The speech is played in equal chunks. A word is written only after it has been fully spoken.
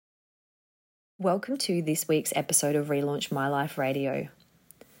Welcome to this week's episode of Relaunch My Life Radio.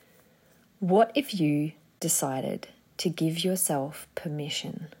 What if you decided to give yourself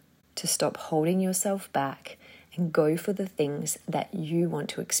permission to stop holding yourself back and go for the things that you want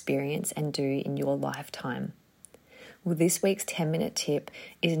to experience and do in your lifetime? Well, this week's 10-minute tip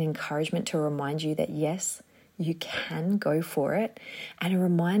is an encouragement to remind you that yes, you can go for it, and a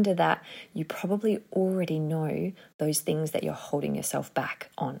reminder that you probably already know those things that you're holding yourself back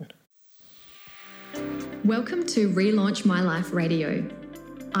on. Welcome to Relaunch My Life Radio.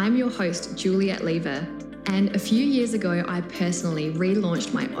 I'm your host, Juliet Lever, and a few years ago, I personally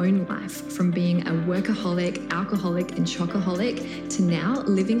relaunched my own life from being a workaholic, alcoholic, and chocoholic to now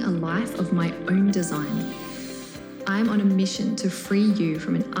living a life of my own design. I'm on a mission to free you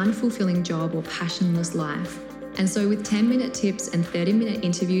from an unfulfilling job or passionless life. And so with 10-minute tips and 30-minute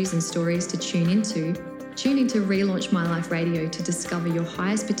interviews and stories to tune into Relaunch My Life Radio to discover your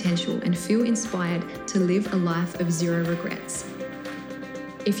highest potential and feel inspired to live a life of zero regrets.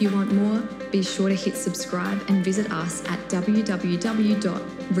 If you want more, be sure to hit subscribe and visit us at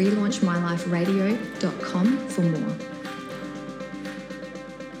www.relaunchmyliferadio.com for more.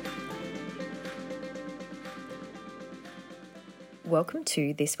 Welcome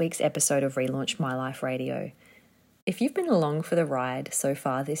to this week's episode of Relaunch My Life Radio. If you've been along for the ride so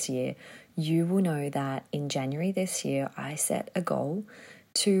far this year, you will know that in January this year, I set a goal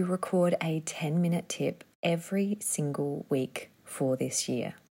to record a 10-minute tip every single week for this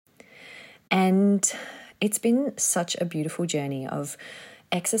year. And it's been such a beautiful journey of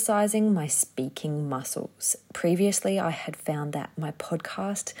exercising my speaking muscles. Previously, I had found that my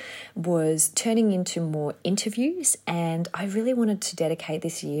podcast was turning into more interviews, and I really wanted to dedicate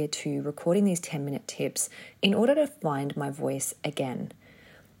this year to recording these 10-minute tips in order to find my voice again.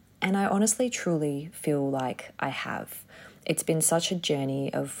 And I honestly, truly feel like I have. It's been such a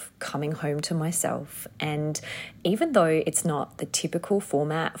journey of coming home to myself. And even though it's not the typical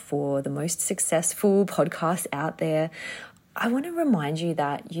format for the most successful podcast out there, I want to remind you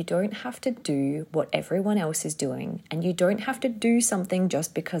that you don't have to do what everyone else is doing, and you don't have to do something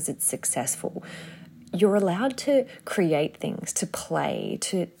just because it's successful. You're allowed to create things, to play,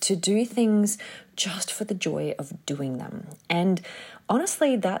 to do things just for the joy of doing them. And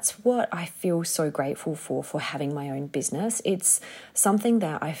honestly, that's what I feel so grateful for having my own business. It's something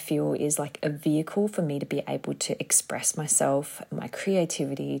that I feel is like a vehicle for me to be able to express myself, my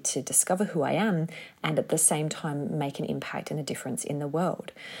creativity, to discover who I am, and at the same time make an impact and a difference in the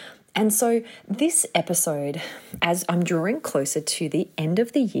world. And so this episode, as I'm drawing closer to the end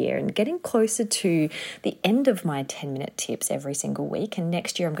of the year and getting closer to the end of my 10-minute tips every single week, and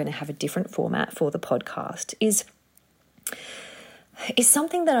next year I'm going to have a different format for the podcast, is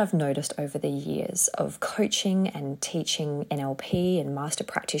something that I've noticed over the years of coaching and teaching NLP and master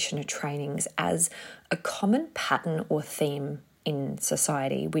practitioner trainings as a common pattern or theme in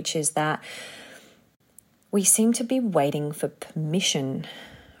society, which is that we seem to be waiting for permission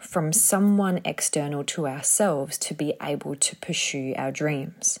from someone external to ourselves to be able to pursue our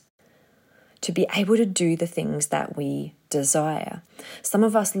dreams, to be able to do the things that we desire. Some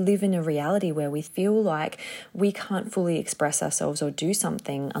of us live in a reality where we feel like we can't fully express ourselves or do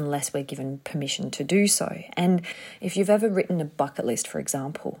something unless we're given permission to do so. And if you've ever written a bucket list, for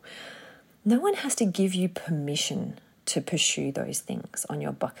example, no one has to give you permission to pursue those things on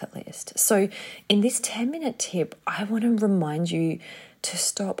your bucket list. So in this 10-minute tip, I want to remind you to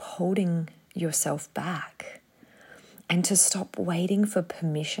stop holding yourself back and to stop waiting for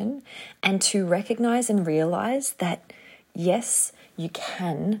permission and to recognize and realize that, yes, you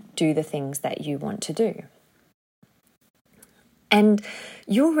can do the things that you want to do. And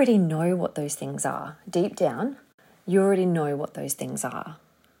you already know what those things are. Deep down, you already know what those things are.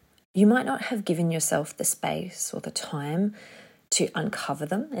 You might not have given yourself the space or the time to uncover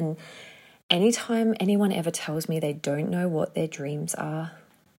them. And anytime anyone ever tells me they don't know what their dreams are,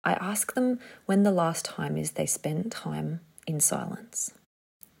 I ask them when the last time is they spent time in silence.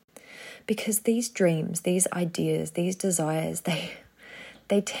 Because these dreams, these ideas, these desires, they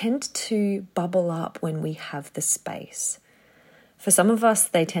tend to bubble up when we have the space. For some of us,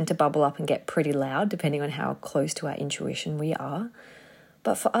 they tend to bubble up and get pretty loud, depending on how close to our intuition we are.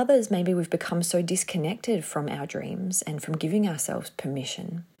 But for others, maybe we've become so disconnected from our dreams and from giving ourselves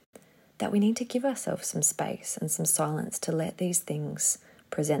permission that we need to give ourselves some space and some silence to let these things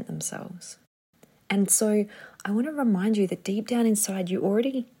present themselves. And so I want to remind you that deep down inside, you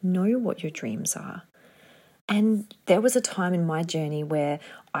already know what your dreams are. And there was a time in my journey where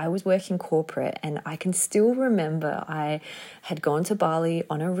I was working corporate, and I can still remember I had gone to Bali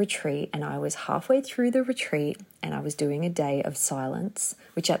on a retreat, and I was halfway through the retreat and I was doing a day of silence,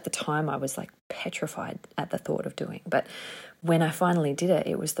 which at the time I was like petrified at the thought of doing. But when I finally did it,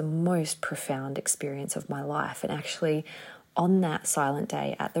 it was the most profound experience of my life. And actually, on that silent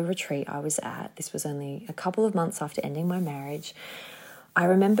day at the retreat I was at, this was only a couple of months after ending my marriage, I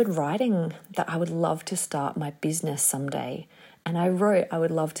remembered writing that I would love to start my business someday. And I wrote I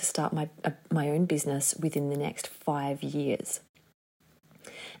would love to start my own business within the next 5 years.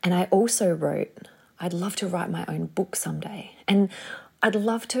 And I also wrote I'd love to write my own book someday. And I'd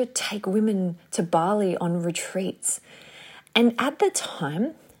love to take women to Bali on retreats. And at the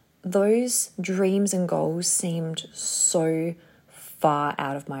time, those dreams and goals seemed so far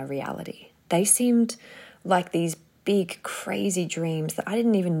out of my reality. They seemed like these big, crazy dreams that I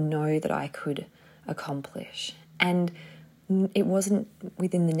didn't even know that I could accomplish. And it wasn't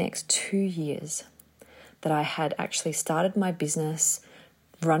within the next 2 years that I had actually started my business,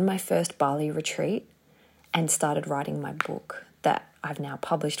 run my first Bali retreat, and started writing my book that I've now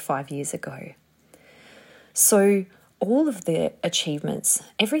published 5 years ago. So all of the achievements,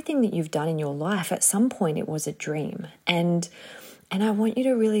 everything that you've done in your life, at some point it was a dream. And I want you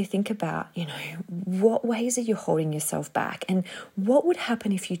to really think about, what ways are you holding yourself back? And what would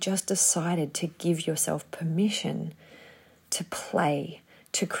happen if you just decided to give yourself permission to play,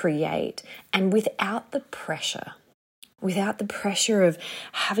 to create, and without the pressure of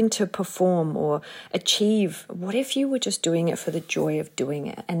having to perform or achieve? What if you were just doing it for the joy of doing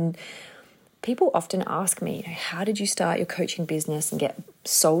it? And people often ask me, how did you start your coaching business and get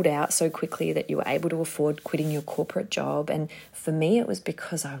sold out so quickly that you were able to afford quitting your corporate job? And for me, it was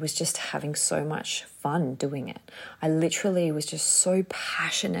because I was just having so much fun doing it. I literally was just so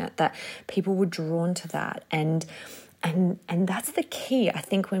passionate that people were drawn to that. And that's the key. I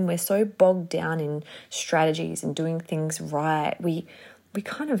think when we're so bogged down in strategies and doing things right, we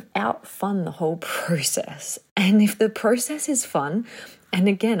kind of out-fun the whole process. And if the process is fun, and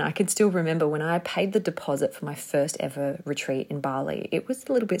again, I can still remember when I paid the deposit for my first ever retreat in Bali, it was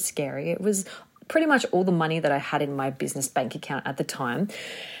a little bit scary. It was pretty much all the money that I had in my business bank account at the time.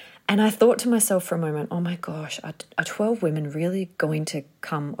 And I thought to myself for a moment, oh my gosh, are 12 women really going to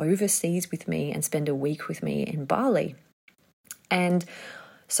come overseas with me and spend a week with me in Bali? And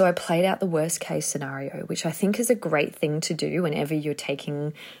so I played out the worst case scenario, which I think is a great thing to do whenever you're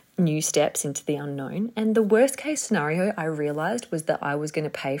taking new steps into the unknown. And the worst case scenario I realized was that I was going to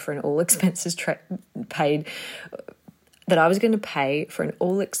pay for an all expenses trip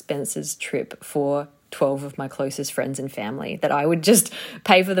for 12 of my closest friends and family, that I would just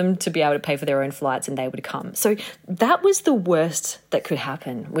pay for them to be able to pay for their own flights and they would come. So that was the worst that could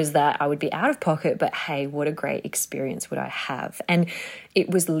happen, was that I would be out of pocket, but hey, what a great experience would I have. And it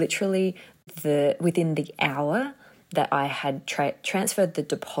was literally within the hour that I had transferred the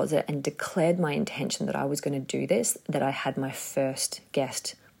deposit and declared my intention that I was going to do this, that I had my first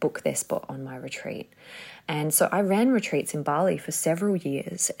guest book their spot on my retreat. And so I ran retreats in Bali for several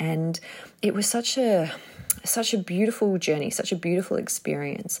years, and it was such a beautiful journey, such a beautiful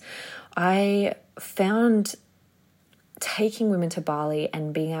experience. I found taking women to Bali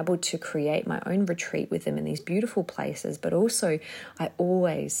and being able to create my own retreat with them in these beautiful places, but also I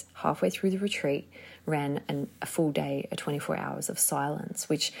always, halfway through the retreat, ran a full day, 24 hours of silence,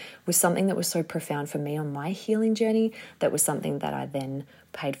 which was something that was so profound for me on my healing journey. That was something that I then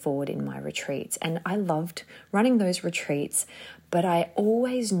paid forward in my retreats. And I loved running those retreats, but I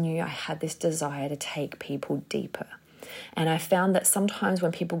always knew I had this desire to take people deeper. And I found that sometimes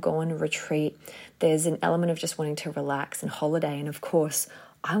when people go on a retreat, there's an element of just wanting to relax and holiday. And of course,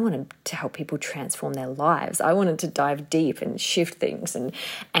 I wanted to help people transform their lives. I wanted to dive deep and shift things.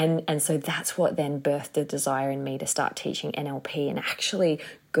 And so that's what then birthed the desire in me to start teaching NLP and actually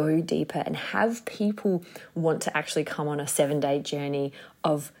go deeper and have people want to actually come on a 7-day journey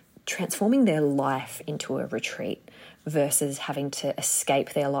of transforming their life into a retreat versus having to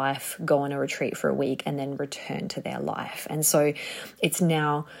escape their life, go on a retreat for a week and then return to their life. And so it's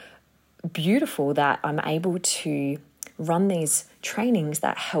now beautiful that I'm able to run these trainings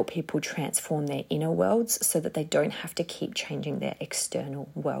that help people transform their inner worlds so that they don't have to keep changing their external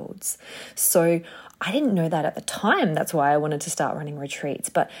worlds. So I didn't know that at the time. That's why I wanted to start running retreats.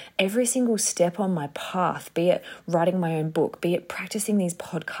 But every single step on my path, be it writing my own book, be it practicing these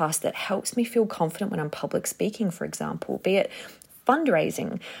podcasts that helps me feel confident when I'm public speaking, for example, be it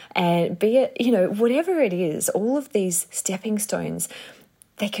fundraising, and be it, whatever it is, all of these stepping stones,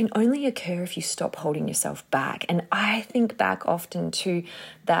 they can only occur if you stop holding yourself back. And I think back often to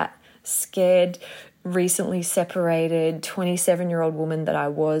that scared recently separated 27-year-old woman that I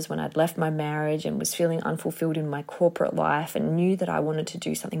was when I'd left my marriage and was feeling unfulfilled in my corporate life and knew that I wanted to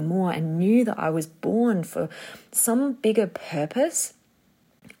do something more and knew that I was born for some bigger purpose,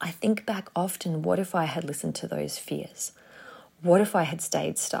 I think back often, what if I had listened to those fears? What if I had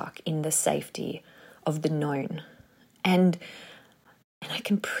stayed stuck in the safety of the known? And I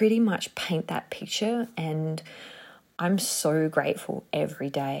can pretty much paint that picture, and I'm so grateful every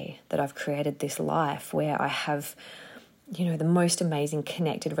day that I've created this life where I have, the most amazing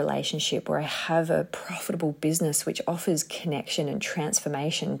connected relationship, where I have a profitable business which offers connection and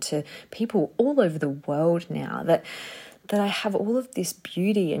transformation to people all over the world now, that I have all of this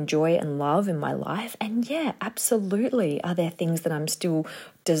beauty and joy and love in my life. And yeah, absolutely, are there things that I'm still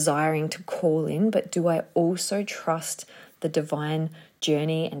desiring to call in, but do I also trust the divine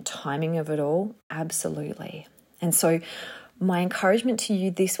journey and timing of it all? Absolutely. And so my encouragement to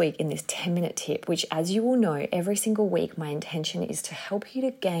you this week in this 10-minute tip, which as you all know, every single week, my intention is to help you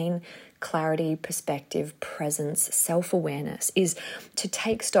to gain clarity, perspective, presence, self-awareness, is to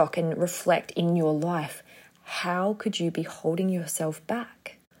take stock and reflect in your life. How could you be holding yourself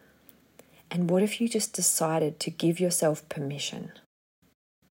back? And what if you just decided to give yourself permission?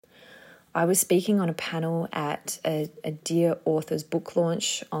 I was speaking on a panel at a Dear Authors book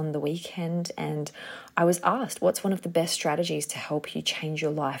launch on the weekend, and I was asked, what's one of the best strategies to help you change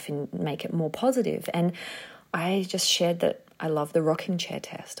your life and make it more positive? And I just shared that I love the rocking chair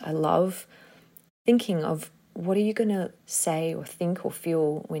test. I love thinking of what are you going to say or think or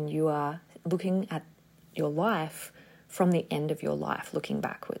feel when you are looking at your life from the end of your life, looking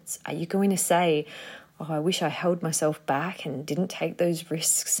backwards. Are you going to say, oh, I wish I held myself back and didn't take those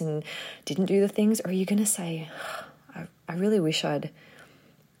risks and didn't do the things? Or are you going to say, I really wish I'd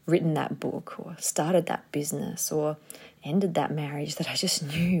written that book or started that business or ended that marriage that I just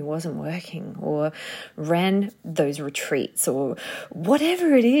knew wasn't working, or ran those retreats, or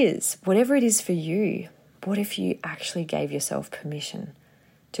whatever it is for you? What if you actually gave yourself permission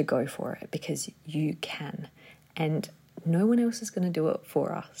to go for it, because you can, and no one else is going to do it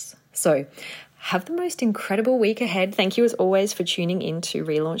for us? So have the most incredible week ahead. Thank you as always for tuning in to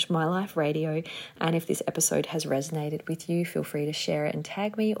Relaunch My Life Radio. And if this episode has resonated with you, feel free to share it and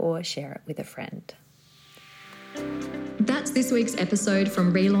tag me, or share it with a friend. That's this week's episode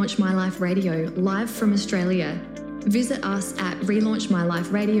from Relaunch My Life Radio, live from Australia. Visit us at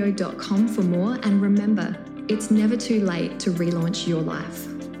relaunchmyliferadio.com for more, and remember, it's never too late to relaunch your life.